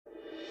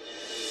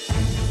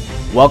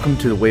Welcome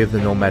to the Way of the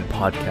Nomad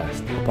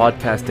podcast, a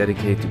podcast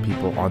dedicated to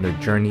people on their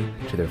journey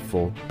to their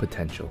full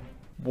potential.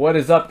 What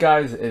is up,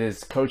 guys? It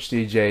is Coach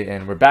DJ,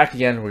 and we're back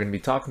again. We're going to be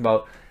talking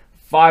about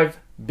 5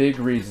 big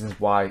reasons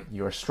why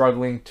you're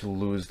struggling to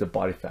lose the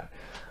body fat.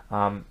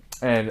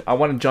 And I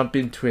want to jump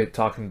into it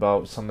talking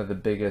about some of the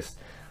biggest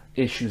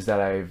issues that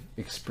I've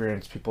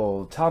experienced.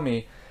 People tell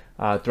me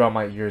throughout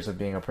my years of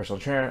being a personal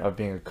trainer, of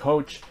being a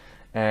coach,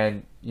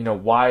 and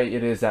why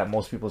it is that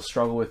most people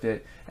struggle with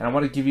it. And I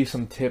want to give you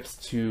some tips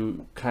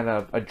to kind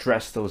of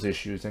address those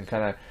issues and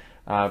kind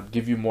of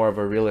give you more of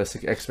a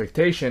realistic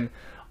expectation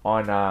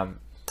on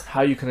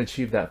how you can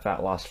achieve that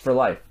fat loss for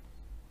life.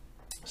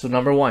 So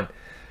number 1,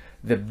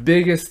 the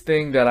biggest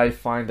thing that I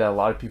find that a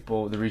lot of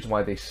people, the reason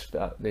why they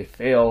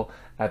fail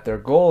at their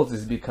goals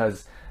is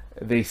because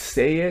they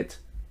say it,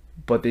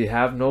 but they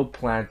have no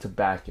plan to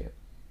back it.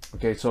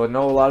 Okay, so I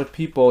know a lot of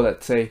people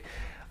that say,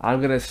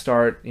 I'm gonna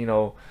start,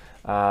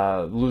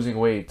 losing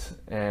weight,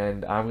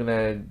 and I'm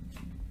gonna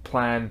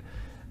plan,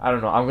 I'm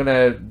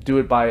gonna do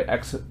it by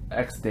X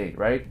date,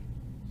 right?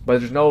 But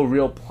there's no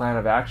real plan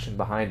of action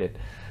behind it.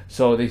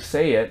 So they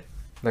say it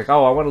like,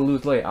 oh, I want to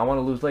lose weight, I want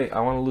to lose weight, I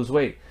want to lose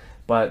weight,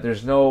 but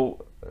there's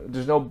no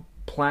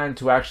plan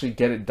to actually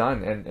get it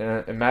done.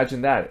 And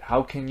imagine that.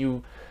 How can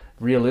you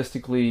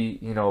realistically,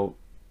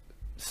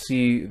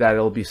 see that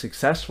it'll be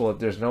successful if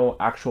there's no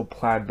actual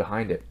plan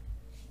behind it?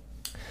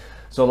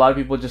 So a lot of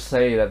people just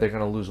say that they're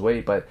going to lose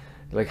weight, but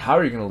like, how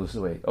are you going to lose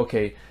the weight?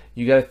 Okay,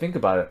 you got to think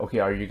about it. Okay,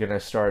 are you going to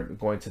start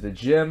going to the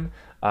gym?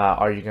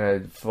 Are you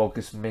going to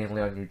focus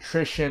mainly on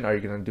nutrition? Are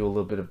you going to do a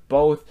little bit of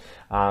both?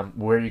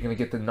 Where are you going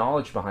to get the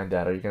knowledge behind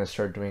that? Are you going to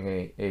start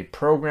doing a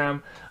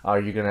program?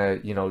 Are you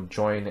going to,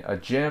 join a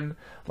gym?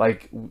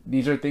 Like,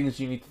 these are things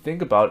you need to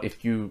think about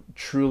if you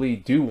truly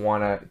do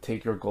want to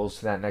take your goals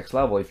to that next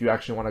level. If you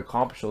actually want to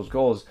accomplish those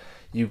goals,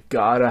 you've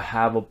got to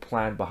have a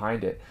plan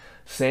behind it.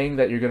 Saying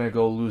that you're going to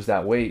go lose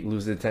that weight,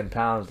 lose the 10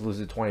 pounds, lose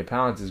the 20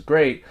 pounds is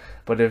great,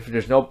 but if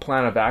there's no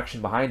plan of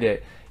action behind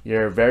it,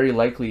 you're very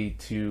likely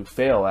to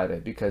fail at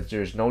it because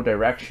there's no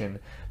direction,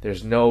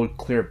 there's no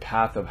clear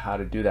path of how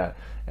to do that.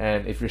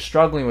 And if you're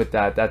struggling with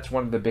that, that's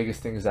one of the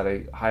biggest things that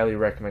I highly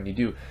recommend you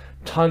do.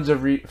 Tons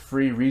of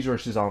free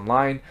resources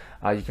online.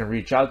 You can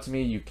reach out to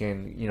me, you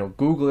can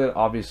Google it,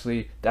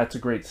 obviously, that's a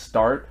great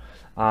start.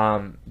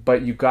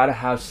 But you got to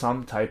have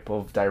some type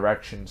of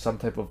direction, some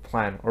type of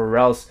plan, or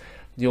else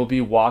you'll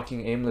be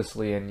walking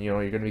aimlessly, and you're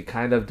going to be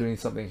kind of doing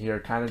something here,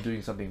 kind of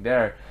doing something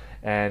there,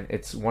 and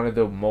it's one of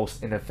the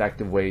most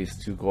ineffective ways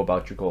to go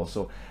about your goals.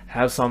 So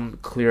have some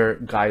clear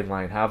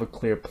guideline, have a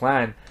clear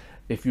plan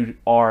if you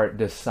are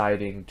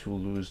deciding to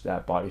lose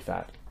that body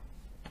fat.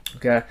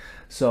 Okay,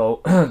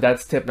 so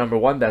that's tip number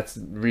 1. That's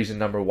reason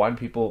number 1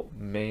 people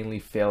mainly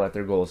fail at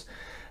their goals.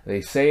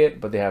 They say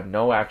it, but they have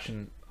no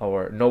action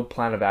or no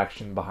plan of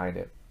action behind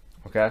it.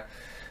 Okay,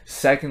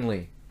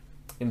 secondly,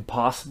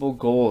 impossible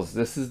goals.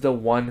 This is the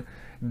one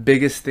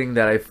biggest thing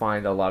that I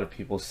find a lot of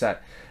people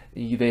set.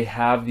 They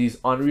have these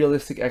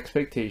unrealistic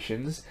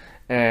expectations,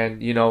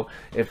 and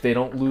if they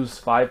don't lose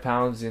 5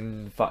 pounds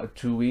in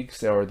 2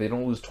 weeks, or they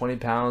don't lose 20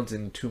 pounds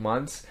in 2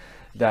 months,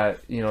 that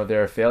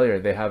they're a failure.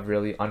 They have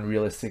really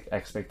unrealistic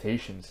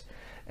expectations,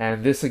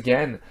 and this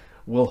again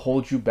will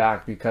hold you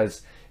back,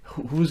 because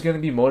who's going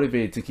to be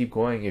motivated to keep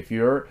going if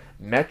your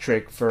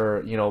metric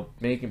for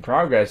making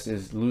progress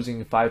is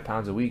losing 5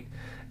 pounds a week?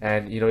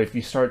 And if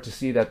you start to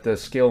see that the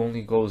scale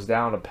only goes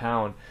down a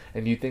pound,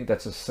 and you think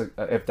that's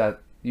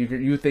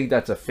you think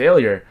that's a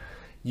failure,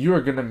 you're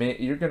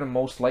gonna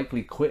most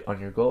likely quit on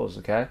your goals.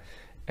 Okay,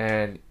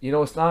 and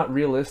it's not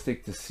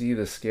realistic to see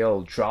the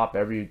scale drop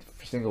every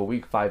single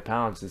week 5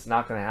 pounds. It's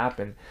not gonna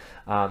happen.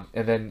 And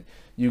then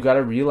you got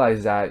to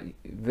realize that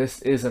this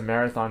is a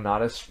marathon,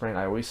 not a sprint.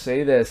 I always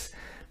say this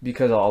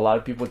because a lot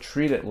of people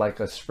treat it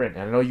like a sprint.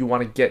 And I know you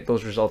want to get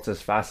those results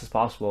as fast as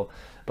possible,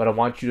 but I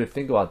want you to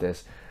think about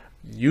this.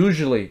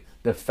 Usually,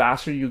 the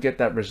faster you get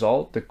that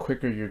result, the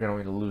quicker you're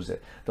going to lose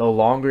it. The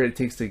longer it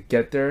takes to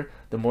get there,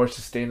 the more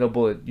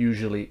sustainable it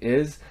usually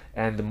is,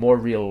 and the more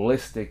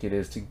realistic it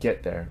is to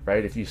get there,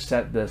 right? If you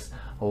set this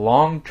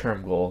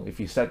long-term goal, if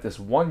you set this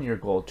 1-year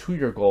goal,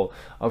 2-year goal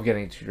of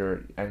getting to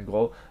your end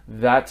goal,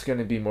 that's going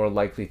to be more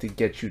likely to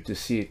get you to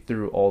see it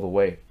through all the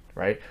way,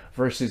 right?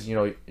 Versus,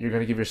 you're going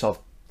to give yourself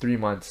 3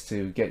 months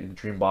to get your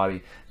dream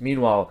body.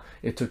 Meanwhile,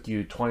 it took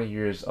you 20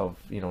 years of,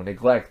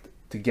 neglect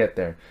to get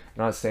there.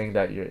 I'm not saying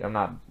that I'm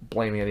not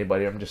blaming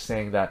anybody. I'm just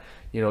saying that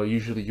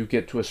usually you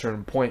get to a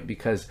certain point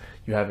because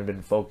you haven't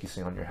been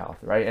focusing on your health,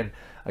 right? And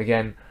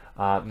again,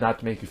 not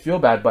to make you feel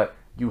bad, but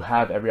you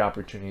have every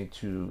opportunity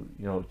to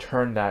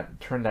turn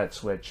that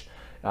switch.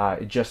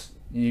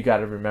 You got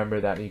to remember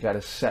that you got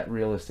to set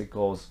realistic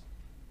goals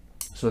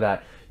so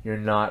that you're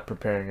not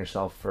preparing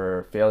yourself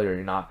for failure.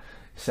 You're not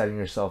setting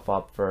yourself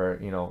up for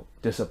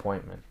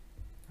disappointment.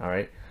 All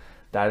right.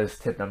 That is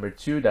tip number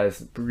 2. That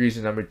is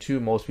reason number 2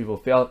 most people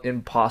fail: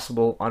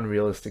 impossible,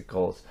 unrealistic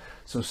goals.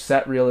 So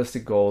set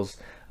realistic goals.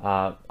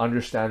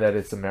 Understand that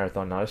it's a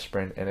marathon, not a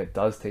sprint, and it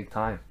does take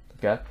time.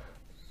 Okay.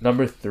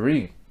 Number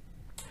 3,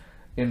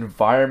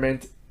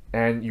 environment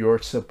and your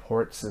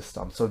support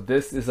system. So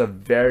this is a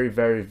very,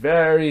 very,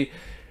 very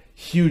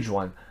huge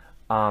one.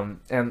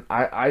 And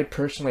I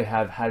personally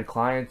have had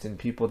clients and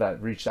people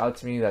that reached out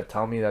to me that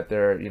tell me that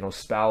their,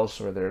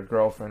 spouse or their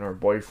girlfriend or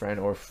boyfriend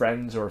or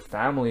friends or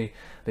family,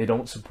 they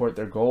don't support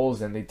their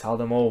goals, and they tell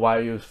them, oh, why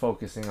are you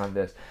focusing on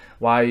this?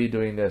 Why are you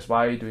doing this?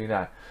 Why are you doing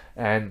that?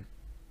 And,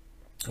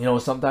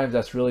 sometimes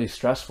that's really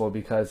stressful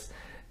because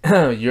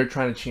you're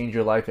trying to change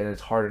your life and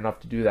it's hard enough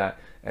to do that.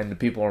 And the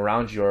people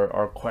around you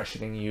are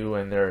questioning you,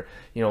 and they're,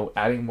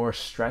 adding more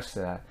stress to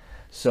that.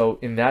 So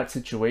in that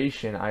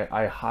situation,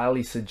 I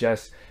highly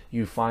suggest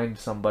you find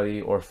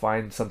somebody, or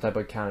find some type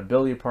of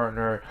accountability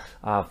partner,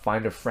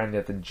 find a friend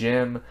at the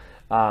gym.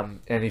 And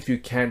if you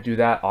can't do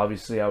that,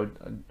 obviously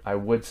I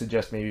would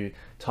suggest maybe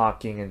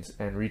talking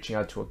and reaching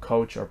out to a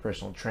coach or a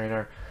personal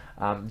trainer,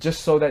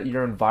 just so that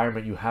your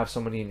environment, you have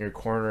somebody in your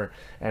corner,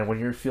 and when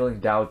you're feeling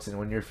doubts and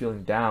when you're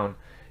feeling down,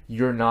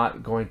 you're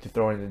not going to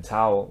throw in the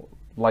towel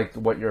like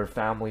what your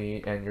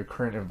family and your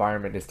current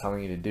environment is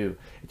telling you to do.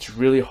 It's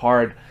really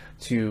hard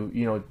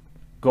to,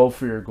 go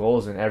for your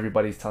goals and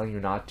everybody's telling you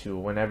not to,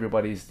 when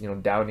everybody's,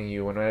 doubting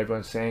you, when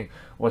everyone's saying,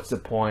 what's the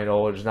point?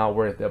 Oh, it's not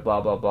worth it,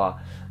 blah, blah, blah.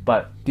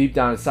 But deep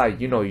down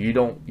inside,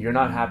 you're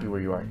not happy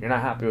where you are. You're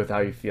not happy with how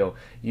you feel.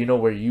 You know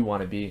where you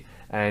want to be.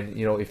 And,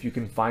 if you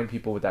can find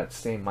people with that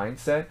same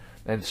mindset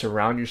and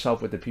surround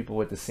yourself with the people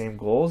with the same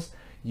goals,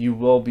 you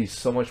will be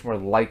so much more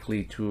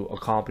likely to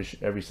accomplish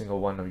every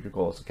single one of your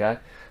goals, okay?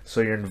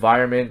 So your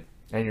environment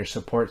and your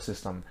support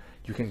system,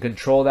 you can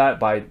control that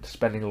by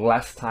spending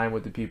less time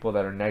with the people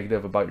that are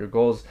negative about your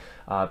goals,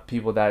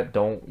 people that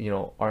don't,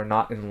 are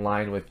not in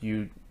line with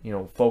you,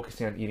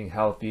 focusing on eating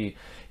healthy.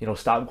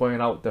 Stop going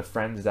out with the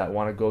friends that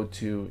want to go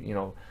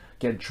to,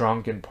 get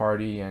drunk and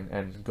party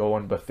and go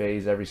on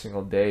buffets every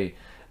single day.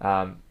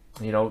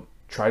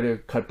 Try to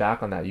cut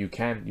back on that. You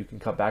can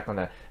cut back on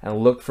that, and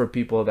look for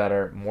people that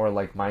are more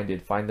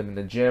like-minded. Find them in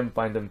the gym,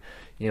 find them,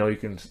 you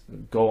can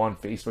go on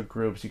Facebook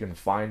groups, you can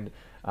find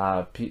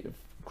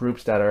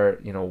groups that are,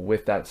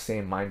 with that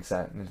same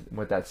mindset and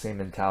with that same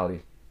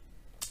mentality.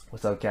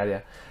 What's up,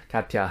 Katya?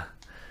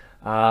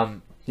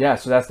 Yeah,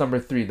 so that's number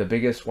 3.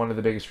 One of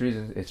the biggest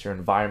reasons, it's your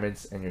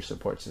environments and your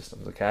support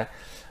systems, okay?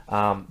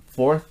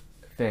 Fourth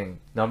thing,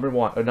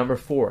 number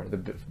 4, the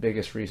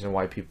biggest reason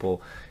why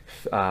people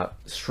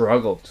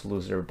struggle to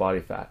lose their body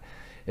fat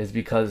is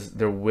because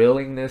their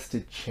willingness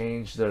to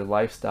change their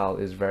lifestyle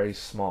is very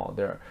small.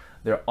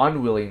 Their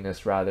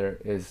unwillingness, rather,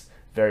 is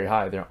very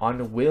high. They're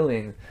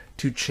unwilling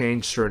to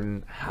change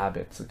certain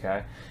habits,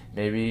 okay?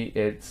 Maybe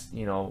it's,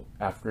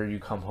 after you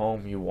come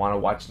home, you want to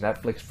watch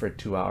Netflix for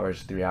 2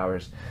 hours, 3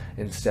 hours,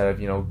 instead of,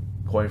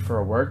 going for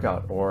a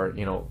workout or,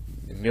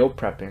 meal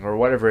prepping or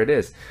whatever it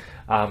is.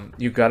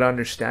 You got to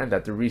understand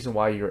that the reason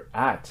why you're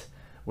at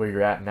where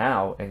you're at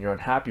now and you're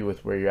unhappy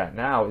with where you're at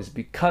now is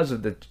because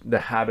of the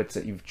habits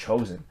that you've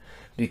chosen,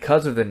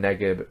 because of the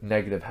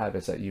negative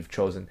habits that you've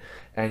chosen.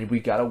 And we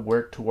got to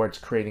work towards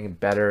creating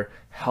better,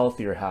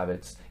 healthier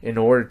habits in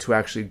order to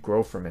actually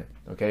grow from it,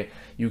 okay?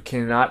 You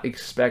cannot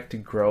expect to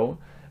grow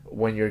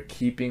when you're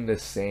keeping the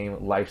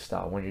same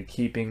lifestyle, when you're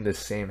keeping the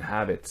same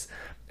habits.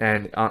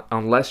 And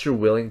unless you're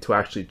willing to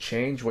actually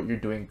change what you're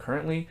doing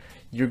currently,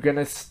 you're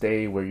gonna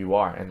stay where you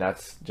are. And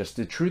that's just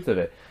the truth of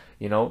it,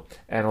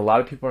 and a lot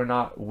of people are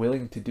not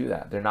willing to do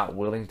that. They're not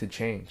willing to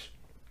change.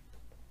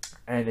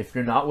 And if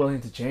you're not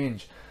willing to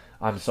change,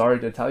 I'm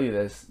sorry to tell you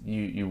this,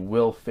 you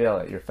will fail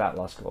at your fat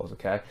loss goals,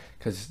 okay?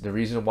 Because the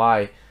reason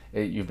why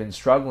you've been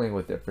struggling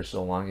with it for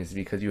so long is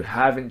because you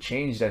haven't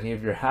changed any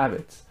of your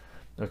habits,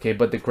 okay?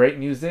 But the great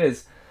news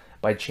is,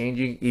 by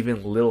changing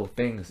even little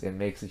things, it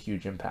makes a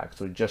huge impact.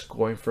 So just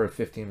going for a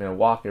 15-minute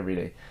walk every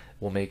day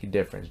will make a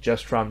difference.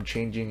 Just from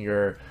changing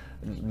your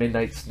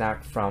midnight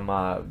snack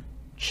from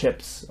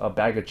chips, a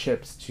bag of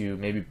chips, to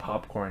maybe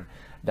popcorn,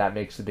 that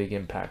makes a big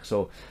impact.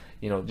 So,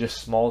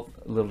 just small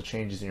little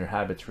changes in your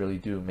habits really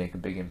do make a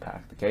big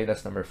impact, okay?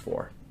 That's number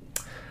 4.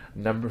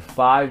 Number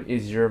 5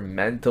 is your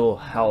mental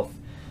health.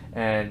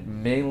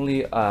 And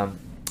mainly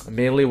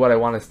what I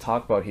want to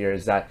talk about here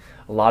is that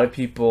a lot of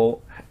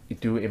people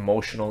do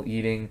emotional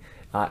eating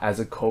as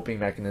a coping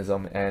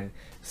mechanism, and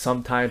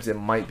sometimes it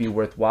might be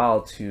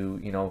worthwhile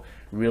to,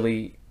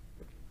 really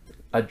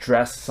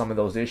address some of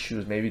those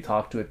issues, maybe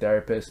talk to a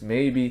therapist,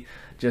 maybe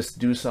just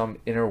do some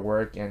inner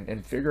work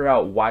and figure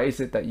out, why is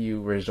it that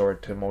you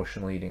resort to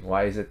emotional eating?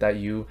 Why is it that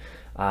you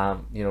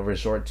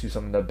resort to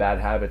some of the bad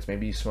habits?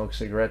 Maybe you smoke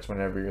cigarettes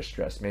whenever you're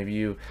stressed. Maybe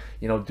you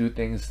do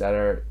things that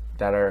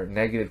are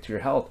negative to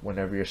your health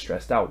whenever you're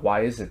stressed out.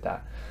 Why is it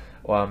that?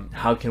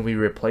 How can we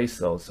replace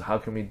those? How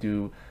can we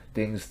do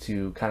things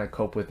to kind of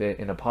cope with it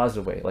in a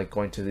positive way, like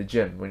going to the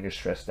gym when you're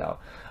stressed out,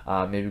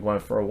 maybe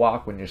going for a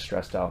walk when you're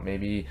stressed out,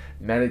 maybe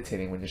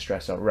meditating when you're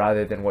stressed out,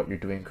 rather than what you're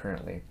doing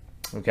currently,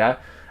 okay?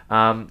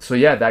 So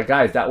yeah,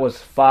 that was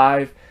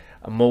 5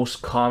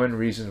 most common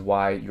reasons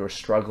why you're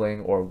struggling,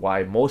 or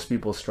why most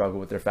people struggle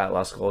with their fat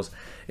loss goals.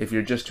 If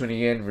you're just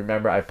tuning in,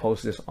 remember I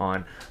post this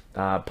on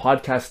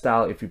podcast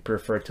style if you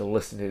prefer to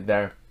listen to it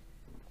there.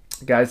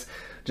 Guys,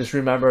 just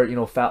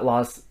remember, fat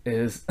loss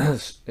is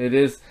it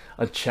is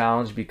a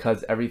challenge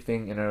because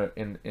everything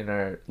in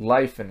our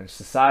life and our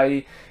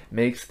society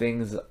makes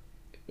things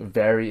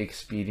very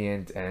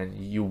expedient and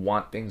you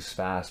want things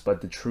fast.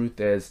 But the truth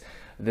is,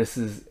 this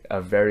is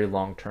a very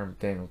long-term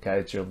thing. Okay,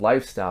 it's your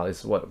lifestyle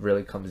is what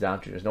really comes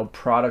down to. There's no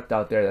product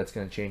out there that's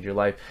going to change your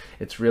life.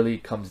 It's really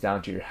comes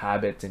down to your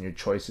habits and your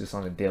choices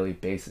on a daily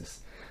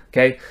basis.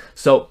 Okay,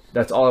 so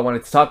that's all I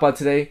wanted to talk about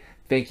today.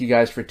 Thank you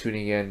guys for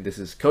tuning in. This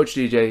is Coach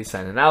DJ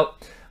signing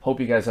out. Hope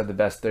you guys have the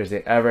best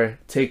Thursday ever.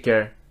 Take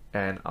care,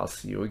 and I'll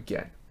see you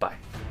again. Bye.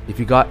 If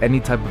you got any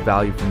type of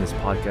value from this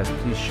podcast,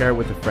 please share it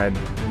with a friend,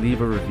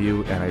 leave a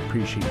review, and I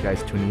appreciate you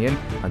guys tuning in.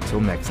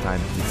 Until next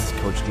time, this is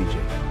Coach DJ,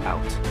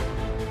 out.